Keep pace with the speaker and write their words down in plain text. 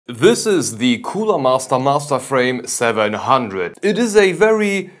This is the Cooler Master MasterFrame 700. It is a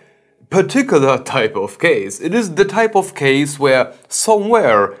very particular type of case. It is the type of case where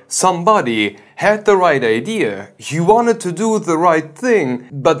somewhere somebody had the right idea, he wanted to do the right thing,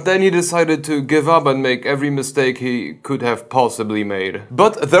 but then he decided to give up and make every mistake he could have possibly made.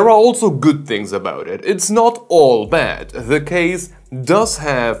 But there are also good things about it. It's not all bad. The case does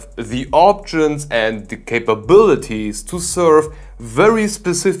have the options and the capabilities to serve very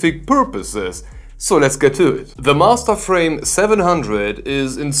specific purposes. So let's get to it. The MasterFrame 700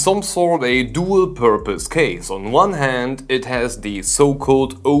 is in some sort a dual-purpose case. On one hand, it has the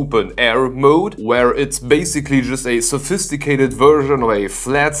so-called open air mode, where it's basically just a sophisticated version of a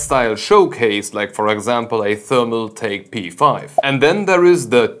flat-style showcase, like for example a thermal take P5. And then there is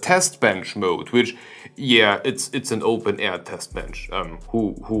the test bench mode, which, yeah, it's an open air test bench.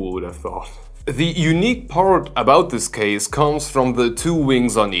 Who would have thought? The unique part about this case comes from the two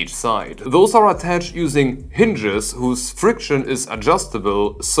wings on each side. Those are attached using hinges whose friction is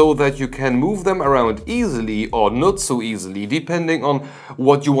adjustable so that you can move them around easily or not so easily depending on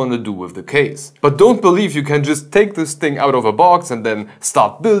what you want to do with the case. But don't believe you can just take this thing out of a box and then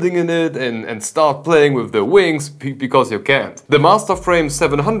start building in it and start playing with the wings, because you can't. The MasterFrame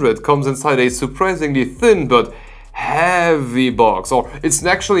 700 comes inside a surprisingly thin but heavy box, or it's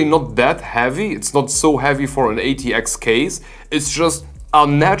actually not that heavy. It's not so heavy for an ATX case, it's just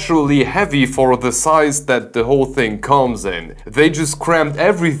unnaturally heavy for the size that the whole thing comes in. They just crammed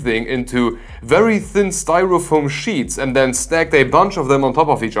everything into very thin styrofoam sheets and then stacked a bunch of them on top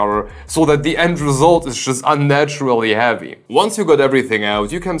of each other so that the end result is just unnaturally heavy. Once you got everything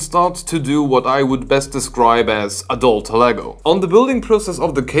out, you can start to do what I would best describe as adult Lego. On the building process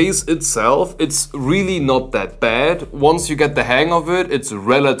of the case itself, it's really not that bad. Once you get the hang of it, it's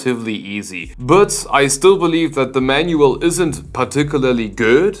relatively easy. But I still believe that the manual isn't particularly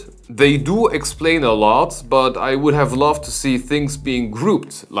good. They do explain a lot, but I would have loved to see things being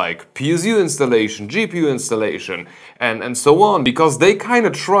grouped, like PSU installation, GPU installation, and so on, because they kind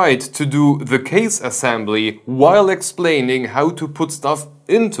of tried to do the case assembly while explaining how to put stuff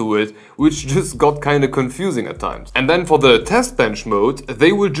into it, which just got kind of confusing at times. And then for the test bench mode,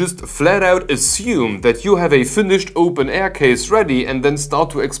 they will just flat out assume that you have a finished open air case ready and then start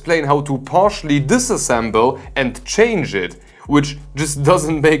to explain how to partially disassemble and change it, which just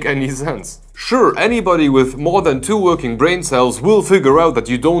doesn't make any sense. Sure, anybody with more than 2 working brain cells will figure out that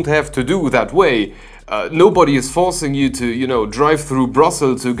you don't have to do that way. Nobody is forcing you to, you know, drive through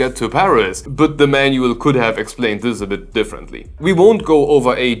Brussels to get to Paris, but the manual could have explained this a bit differently. We won't go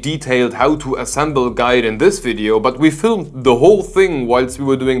over a detailed how to assemble guide in this video, but we filmed the whole thing whilst we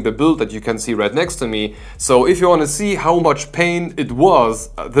were doing the build that you can see right next to me, so if you want to see how much pain it was,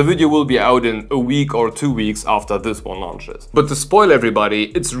 the video will be out in a week or 2 weeks after this one launches. But to spoil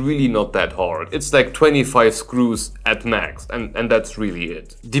everybody, it's really not that hard. It's like 25 screws at max, and that's really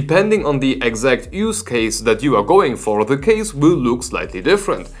it. Depending on the exact use case that you are going for, the case will look slightly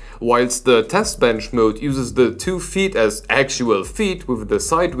different. Whilst the test bench mode uses the 2 feet as actual feet, with the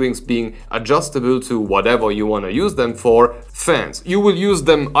side wings being adjustable to whatever you want to use them for, fans. You will use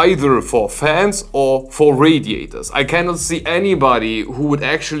them either for fans or for radiators. I cannot see anybody who would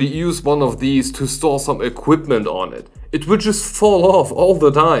actually use one of these to store some equipment on it. It would just fall off all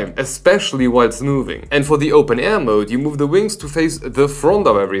the time, especially whilst moving. And for the open air mode, you move the wings to face the front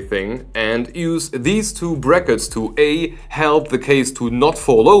of everything and use these 2 brackets to A, help the case to not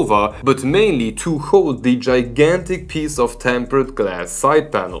fall over, but mainly to hold the gigantic piece of tempered glass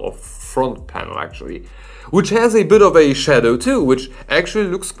side panel, or front panel actually, which has a bit of a shadow too, which actually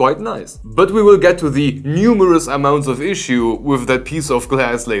looks quite nice. But we will get to the numerous amounts of issue with that piece of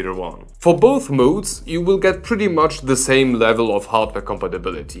glass later on. For both modes, you will get pretty much the same level of hardware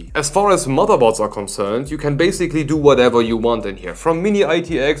compatibility. As far as motherboards are concerned, you can basically do whatever you want in here, from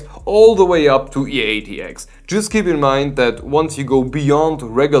miniITX all the way up to eATX. Just keep in mind that once you go beyond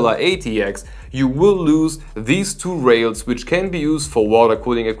regular ATX, you will lose these 2 rails, which can be used for water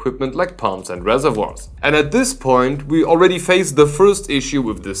cooling equipment like pumps and reservoirs. And at this point, we already face the first issue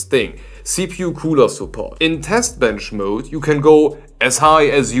with this thing: CPU cooler support. In test bench mode, you can go as high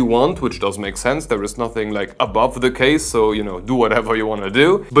as you want, which does make sense. There is nothing like above the case, so, you know, do whatever you want to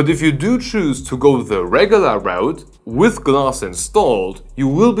do. But if you do choose to go the regular route with glass installed, you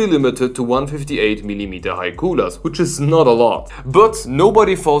will be limited to 158mm high coolers, which is not a lot. But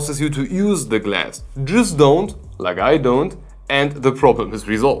nobody forces you to use the glass. Just don't, like I don't, and the problem is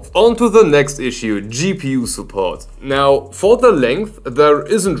resolved. On to the next issue, GPU support. Now, for the length, there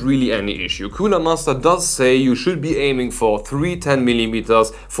isn't really any issue. Cooler Master does say you should be aiming for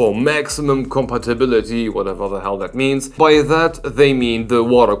 310mm for maximum compatibility, whatever the hell that means. By that, they mean the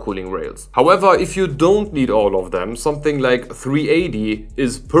water cooling rails. However, if you don't need all of them, something like 380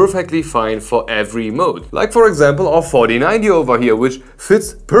 is perfectly fine for every mode. Like for example our 4090 over here, which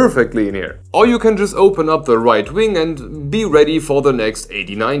fits perfectly in here. Or you can just open up the right wing and be ready for the next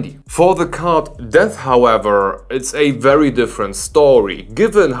 8090. For the card depth, however, it's a very different story.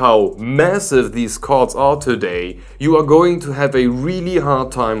 Given how massive these cards are today, you are going to have a really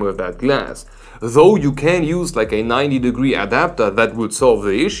hard time with that glass. Though you can use like a 90-degree adapter that would solve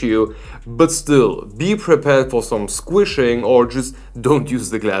the issue, but still, be prepared for some squishing or just don't use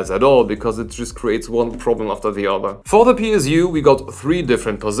the glass at all because it just creates one problem after the other. For the PSU, we got 3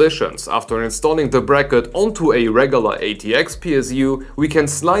 different positions. After installing the bracket onto a regular ATX PSU, we can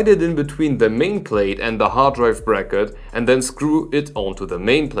slide it in between the main plate and the hard drive bracket and then screw it onto the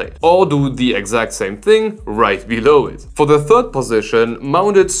main plate. Or do the exact same thing right below it. For the third position,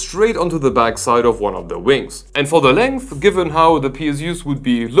 mount it straight onto the backside of one of the wings. And for the length, given how the PSUs would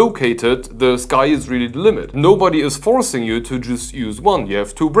be located, the sky is really the limit. Nobody is forcing you to just use one. You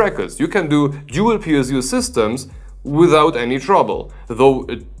have 2 brackets. You can do dual PSU systems without any trouble, though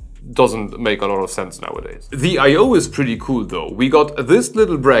it doesn't make a lot of sense nowadays. The I/O is pretty cool though. We got this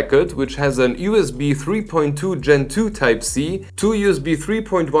little bracket which has an USB 3.2 Gen 2 Type-C, 2 USB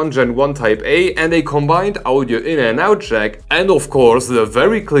 3.1 Gen 1 Type-A and a combined audio in and out jack, and of course the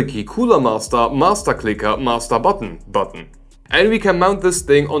very clicky Cooler Master Master Clicker Master button. And we can mount this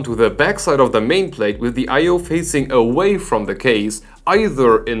thing onto the backside of the main plate with the I/O facing away from the case,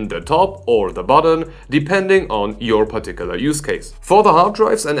 either in the top or the bottom, depending on your particular use case. For the hard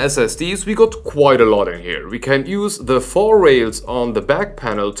drives and SSDs, we got quite a lot in here. We can use the 4 rails on the back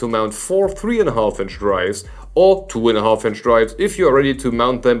panel to mount 4 3.5-inch drives or 2.5-inch drives if you are ready to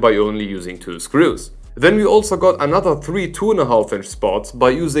mount them by only using 2 screws. Then we also got another 3 2.5-inch spots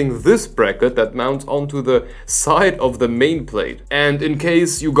by using this bracket that mounts onto the side of the main plate. And in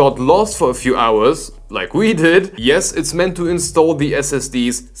case you got lost for a few hours, like we did, yes, it's meant to install the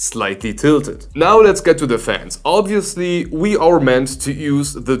SSDs slightly tilted. Now let's get to the fans. Obviously, we are meant to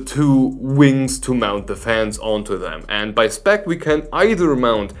use the 2 wings to mount the fans onto them. And by spec, we can either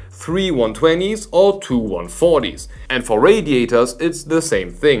mount 3 120s or 2 140s. And for radiators, it's the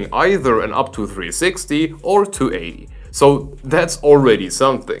same thing, either an up to 360 or 280. So that's already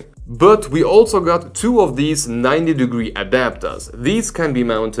something. But we also got 2 of these 90-degree adapters. These can be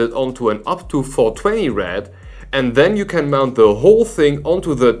mounted onto an up to 420 rad, and then you can mount the whole thing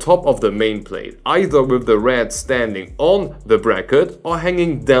onto the top of the main plate, either with the rad standing on the bracket or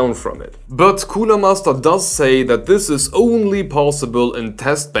hanging down from it. But Cooler Master does say that this is only possible in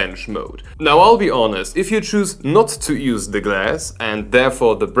test bench mode. Now I'll be honest, if you choose not to use the glass, and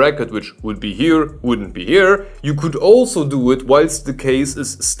therefore the bracket which would be here wouldn't be here, you could also do it whilst the case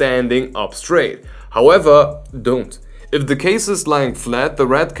is standing up straight. However, don't. If the case is lying flat, the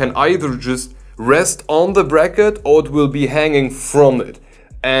rad can either just rest on the bracket or it will be hanging from it.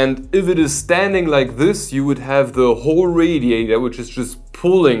 And if it is standing like this, you would have the whole radiator which is just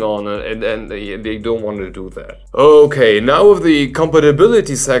pulling on it, and they don't want to do that. Okay, now with the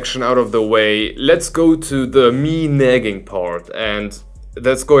compatibility section out of the way, let's go to the me nagging part, and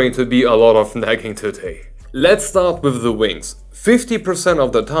that's going to be a lot of nagging today. Let's start with the wings. 50%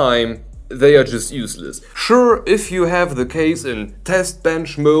 of the time, they are just useless. Sure, if you have the case in test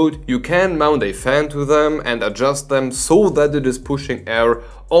bench mode, you can mount a fan to them and adjust them so that it is pushing air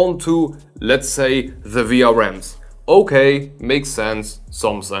onto, let's say, the VRMs. Okay, makes sense,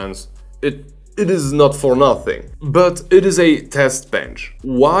 some sense. It is not for nothing. But it is a test bench.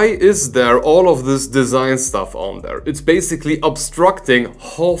 Why is there all of this design stuff on there? It's basically obstructing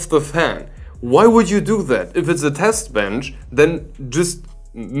half the fan. Why would you do that? If it's a test bench, then just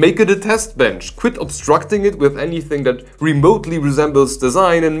make it a test bench. Quit obstructing it with anything that remotely resembles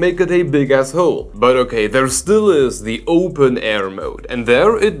design and make it a big ass hole. But okay, there still is the open air mode, and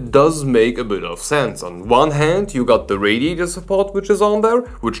there it does make a bit of sense. On one hand, you got the radiator support which is on there,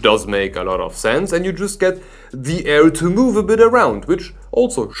 which does make a lot of sense, and you just get the air to move a bit around, which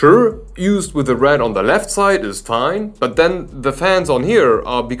also, sure, used with the rad on the left side is fine, but then the fans on here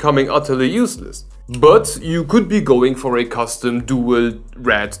are becoming utterly useless. But you could be going for a custom dual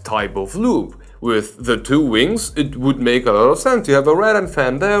rad type of loop. With the 2 wings, it would make a lot of sense. You have a rad and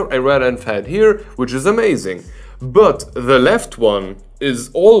fan there, a rad and fan here, which is amazing. But the left one is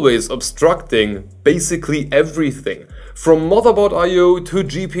always obstructing basically everything. From motherboard I/O to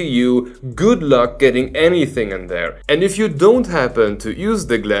GPU, good luck getting anything in there. And if you don't happen to use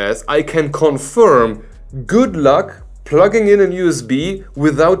the glass, I can confirm, good luck plugging in an USB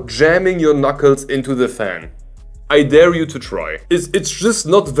without jamming your knuckles into the fan. I dare you to try. It's just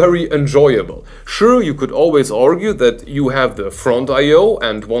not very enjoyable. Sure, you could always argue that you have the front I/O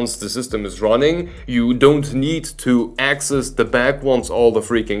and once the system is running, you don't need to access the back ones all the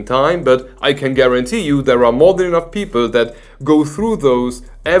freaking time, but I can guarantee you there are more than enough people that go through those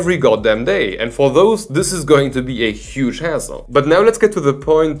every goddamn day, and for those this is going to be a huge hassle. But now let's get to the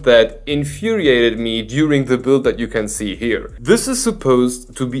point that infuriated me during the build that you can see here. This is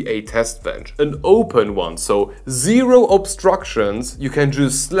supposed to be a test bench, an open one, so zero obstructions. You can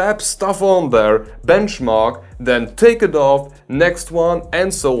just slap stuff on there, benchmark, then take it off, next one,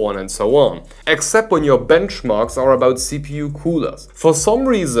 and so on and so on. Except when your benchmarks are about CPU coolers. For some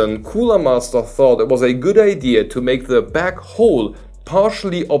reason, Cooler Master thought it was a good idea to make the back hole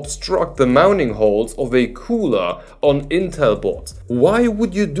partially obstruct the mounting holes of a cooler on Intel boards. Why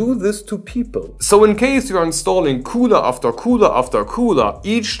would you do this to people? So in case you are installing cooler after cooler after cooler,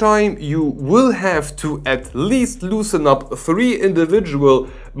 each time you will have to at least loosen up 3 individual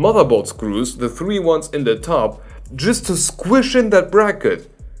motherboard screws, the 3 ones in the top, just to squish in that bracket.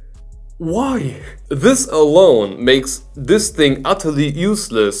 Why? This alone makes this thing utterly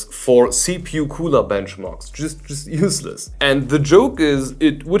useless for CPU cooler benchmarks. Just useless. And the joke is,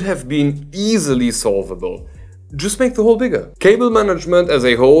 it would have been easily solvable. Just make the hole bigger. Cable management as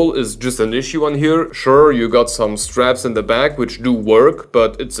a whole is just an issue on here. Sure, you got some straps in the back which do work,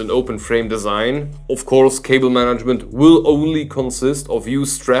 but it's an open frame design. Of course, cable management will only consist of you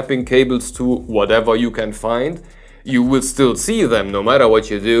strapping cables to whatever you can find. You will still see them no matter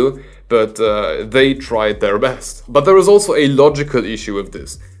what you do, but they tried their best. But there is also a logical issue with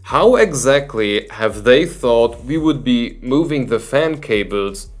this. How exactly have they thought we would be moving the fan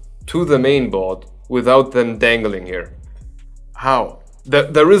cables to the mainboard without them dangling here? How?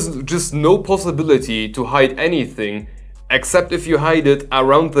 There is just no possibility to hide anything except if you hide it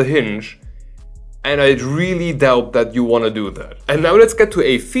around the hinge, and I really doubt that you want to do that. And now let's get to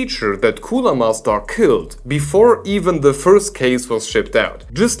a feature that Cooler Master killed before even the first case was shipped out.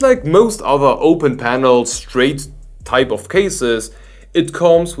 Just like most other open panel straight type of cases, it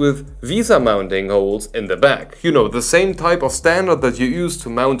comes with Vesa mounting holes in the back. You know, the same type of standard that you use to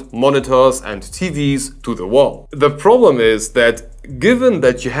mount monitors and TVs to the wall. The problem is that given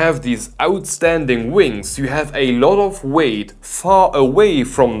that you have these outstanding wings, you have a lot of weight far away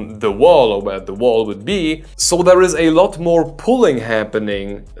from the wall or where the wall would be, so there is a lot more pulling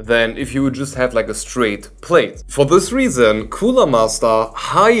happening than if you would just have like a straight plate. For this reason, Cooler Master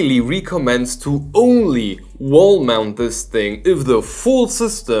highly recommends to only wall mount this thing if the full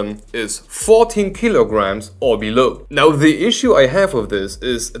system is 14 kilograms or below. Now the issue I have with this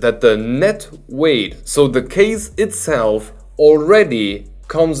is that the net weight, so the case itself, already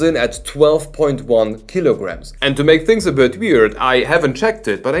comes in at 12.1 kilograms. And to make things a bit weird, I haven't checked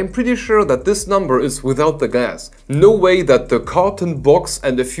it, but I'm pretty sure that this number is without the glass. No way that the carton box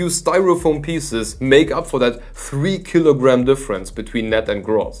and a few styrofoam pieces make up for that 3 kilogram difference between net and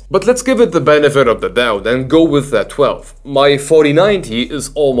gross. But let's give it the benefit of the doubt and go with that 12. My 4090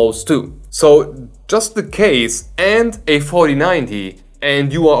 is almost 2. So just the case and a 4090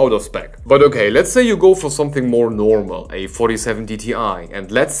 and you are out of spec. But okay, let's say you go for something more normal, a 4070 Ti, and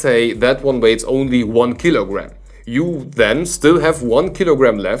let's say that one weighs only 1 kilogram. You then still have 1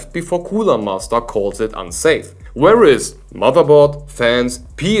 kilogram left before Cooler Master calls it unsafe. Where is motherboard, fans,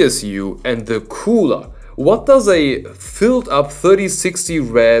 PSU and the cooler? What does a filled up 3060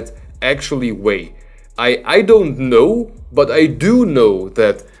 Rad actually weigh? I don't know, but I do know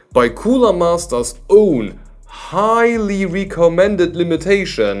that by Cooler Master's own highly recommended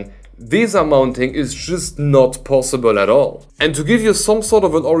limitation, Vesa mounting is just not possible at all. And to give you some sort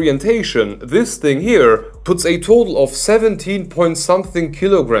of an orientation, this thing here puts a total of 17 point something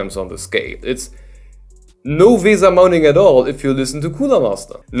kilograms on the scale. It's no Vesa mounting at all if you listen to Cooler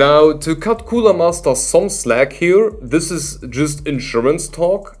Master. Now, to cut Cooler Master some slack here, this is just insurance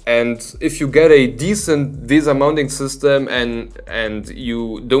talk, and if you get a decent Vesa mounting system and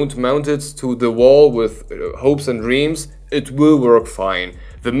you don't mount it to the wall with hopes and dreams, it will work fine.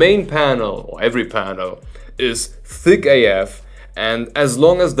 The main panel, or every panel, is thick AF, and as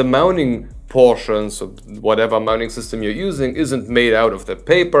long as the mounting portions of whatever mounting system you're using isn't made out of the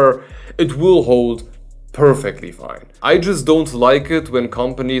paper, it will hold perfectly fine. I just don't like it when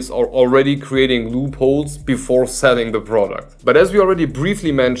companies are already creating loopholes before selling the product. But as we already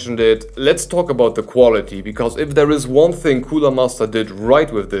briefly mentioned it, let's talk about the quality, because if there is one thing Cooler Master did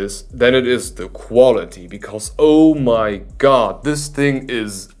right with this, then it is the quality, because oh my god, this thing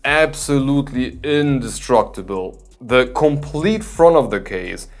is absolutely indestructible. The complete front of the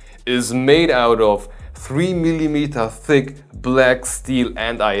case is made out of 3mm thick black steel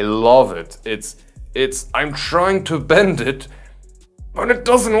and I love it. I'm trying to bend it, but it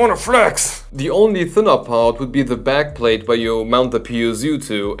doesn't want to flex. The only thinner part would be the back plate where you mount the PSU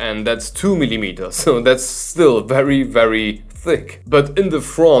to, and that's 2mm, so that's still very, very thick. But in the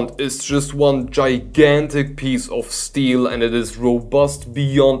front, it's just one gigantic piece of steel and it is robust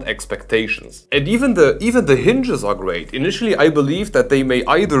beyond expectations. And even the hinges are great. Initially, I believed that they may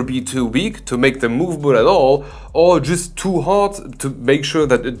either be too weak to make them movable at all, or just too hard to make sure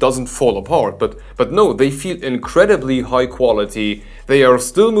that it doesn't fall apart. But no, they feel incredibly high quality. They are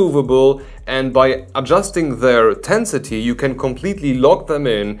still movable, and by adjusting their tensity, you can completely lock them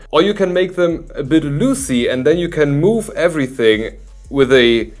in, or you can make them a bit loosey, and then you can move everything with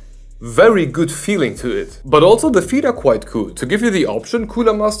a very good feeling to it. But also the feet are quite cool. To give you the option,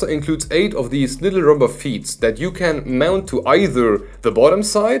 Cooler Master includes 8 of these little rubber feet that you can mount to either the bottom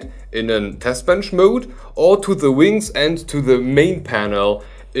side in a test bench mode, or to the wings and to the main panel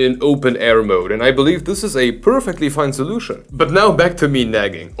in open air mode, and I believe this is a perfectly fine solution. But now back to me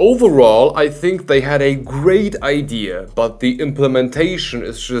nagging. Overall, I think they had a great idea, but the implementation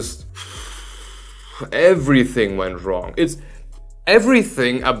is just... everything went wrong.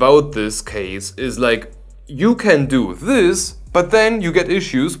 Everything about this case is like, you can do this, but then you get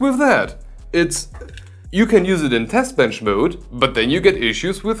issues with that. You can use it in test bench mode, but then you get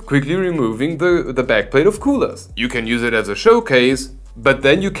issues with quickly removing the backplate of coolers. You can use it as a showcase, but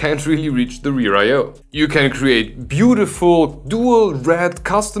then you can't really reach the rear I/O. You can create beautiful dual red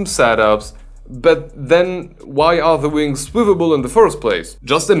custom setups, but then why are the wings swivelable in the first place?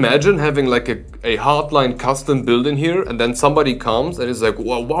 Just imagine having like a hardline custom build in here, and then somebody comes and is like,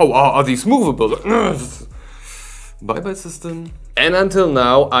 wow, are these movable? Bye-bye system. And until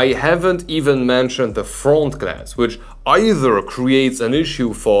now, I haven't even mentioned the front glass, which either creates an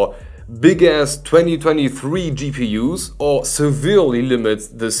issue for big-ass 2023 GPUs or severely limits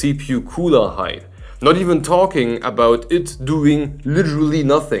the CPU cooler height. Not even talking about it doing literally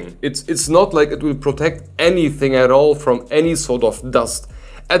nothing. It's not like it will protect anything at all from any sort of dust.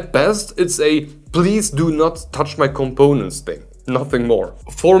 At best, it's a please do not touch my components thing. Nothing more.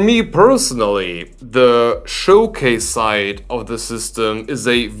 For me personally, the showcase side of the system is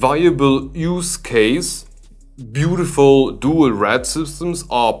a viable use case. Beautiful dual RAD systems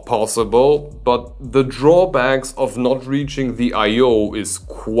are possible, but the drawbacks of not reaching the I/O is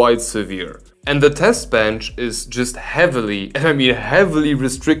quite severe. And the test bench is just heavily, and I mean heavily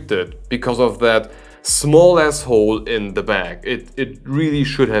restricted because of that small ass hole in the back. It really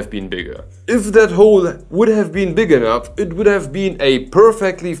should have been bigger. If that hole would have been big enough, it would have been a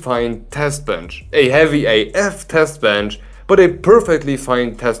perfectly fine test bench. A heavy AF test bench, but a perfectly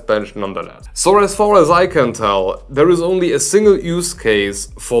fine test bench nonetheless. So as far as I can tell, there is only a single use case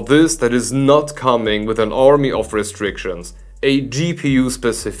for this that is not coming with an army of restrictions. A GPU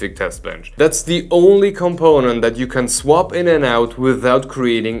specific test bench. That's the only component that you can swap in and out without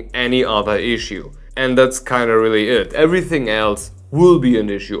creating any other issue. And that's kinda really it. Everything else will be an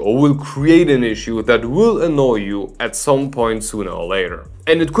issue or will create an issue that will annoy you at some point sooner or later.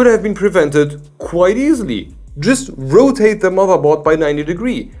 And it could have been prevented quite easily. Just rotate the motherboard by 90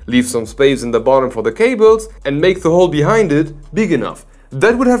 degrees, leave some space in the bottom for the cables and make the hole behind it big enough.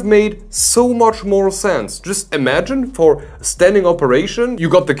 That would have made so much more sense. Just imagine for standing operation, you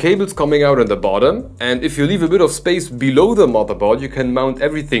got the cables coming out at the bottom, and if you leave a bit of space below the motherboard, you can mount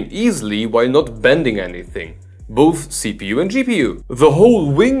everything easily while not bending anything. Both CPU and GPU. The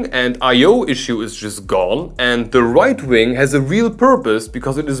whole wing and I/O issue is just gone, and the right wing has a real purpose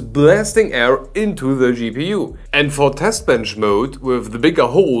because it is blasting air into the GPU. And for test bench mode, with the bigger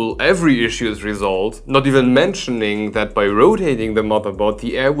hole, every issue is resolved, not even mentioning that by rotating the motherboard,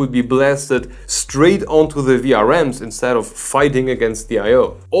 the air will be blasted straight onto the VRMs instead of fighting against the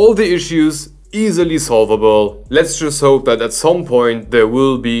I/O. All the issues easily solvable. Let's just hope that at some point there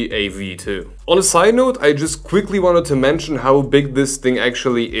will be a V2. On a side note, I just quickly wanted to mention how big this thing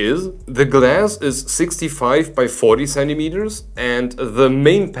actually is. The glass is 65 by 40 centimeters and the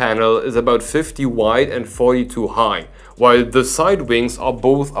main panel is about 50 wide and 42 high, while the side wings are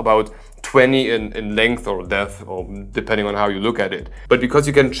both about 20 in length or depth, or depending on how you look at it. But because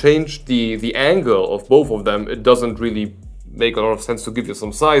you can change the angle of both of them, it doesn't really make a lot of sense to give you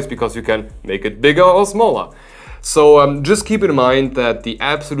some size because you can make it bigger or smaller. So just keep in mind that the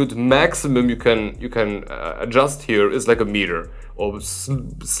absolute maximum you can adjust here is like a meter, or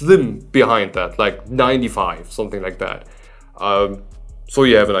slim behind that, like 95, something like that. So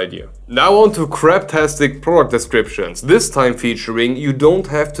you have an idea. Now on to Craptastic product descriptions, this time featuring you don't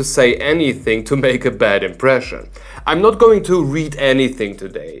have to say anything to make a bad impression. I'm not going to read anything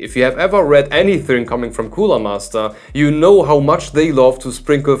today. If you have ever read anything coming from Cooler Master, you know how much they love to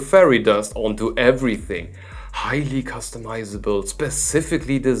sprinkle fairy dust onto everything. Highly customizable,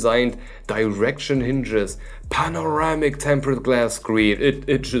 specifically designed direction hinges, panoramic tempered glass screen,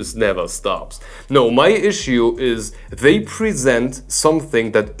 it just never stops. No, my issue is they present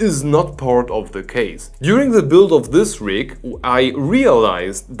something that is not part of the case. During the build of this rig, I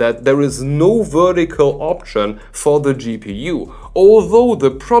realized that there is no vertical option for the GPU, although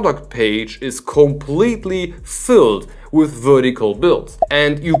the product page is completely filled with vertical builds.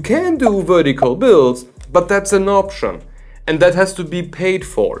 And you can do vertical builds, but that's an option, and that has to be paid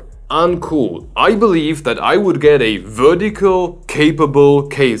for. Uncool. I believe that I would get a vertical capable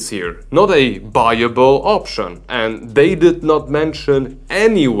case here, not a buyable option, and they did not mention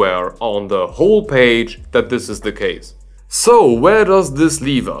anywhere on the whole page that this is the case. So where does this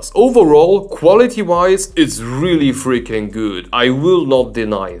leave us? Overall, quality-wise, it's really freaking good. I will not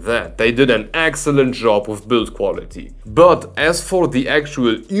deny that. They did an excellent job with build quality. But as for the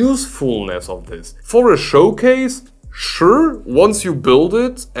actual usefulness of this, for a showcase, sure, once you build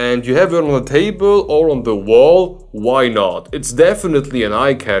it and you have it on the table or on the wall, why not? It's definitely an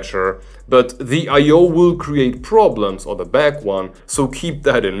eye catcher, but the I/O will create problems, or the back one, so keep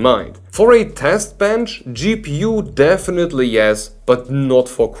that in mind. For a test bench, GPU definitely yes, but not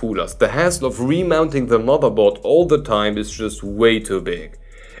for coolers. The hassle of remounting the motherboard all the time is just way too big.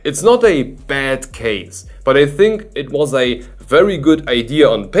 It's not a bad case, but I think it was a very good idea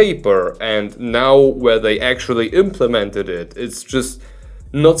on paper, and now where they actually implemented it, it's just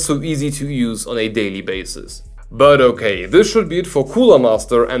not so easy to use on a daily basis. But okay, this should be it for Cooler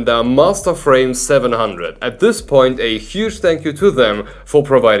Master and their MasterFrame 700. At this point, a huge thank you to them for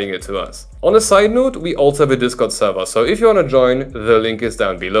providing it to us. On a side note, we also have a Discord server, so if you wanna join, the link is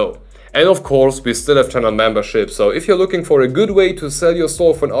down below. And of course, we still have channel membership, so if you're looking for a good way to sell your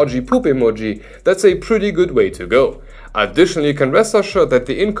store for an RG poop emoji, that's a pretty good way to go. Additionally, you can rest assured that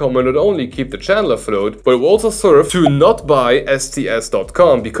the income will not only keep the channel afloat, but will also serve to not buy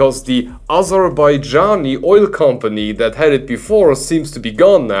STS.com, because the Azerbaijani oil company that had it before seems to be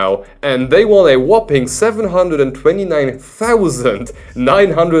gone now, and they want a whopping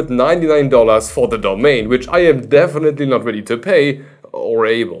 $729,999 for the domain, which I am definitely not ready to pay or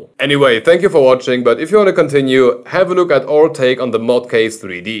able. Anyway, thank you for watching, but if you want to continue, have a look at our take on the Modcase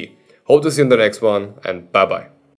 3D. Hope to see you in the next one, and bye bye.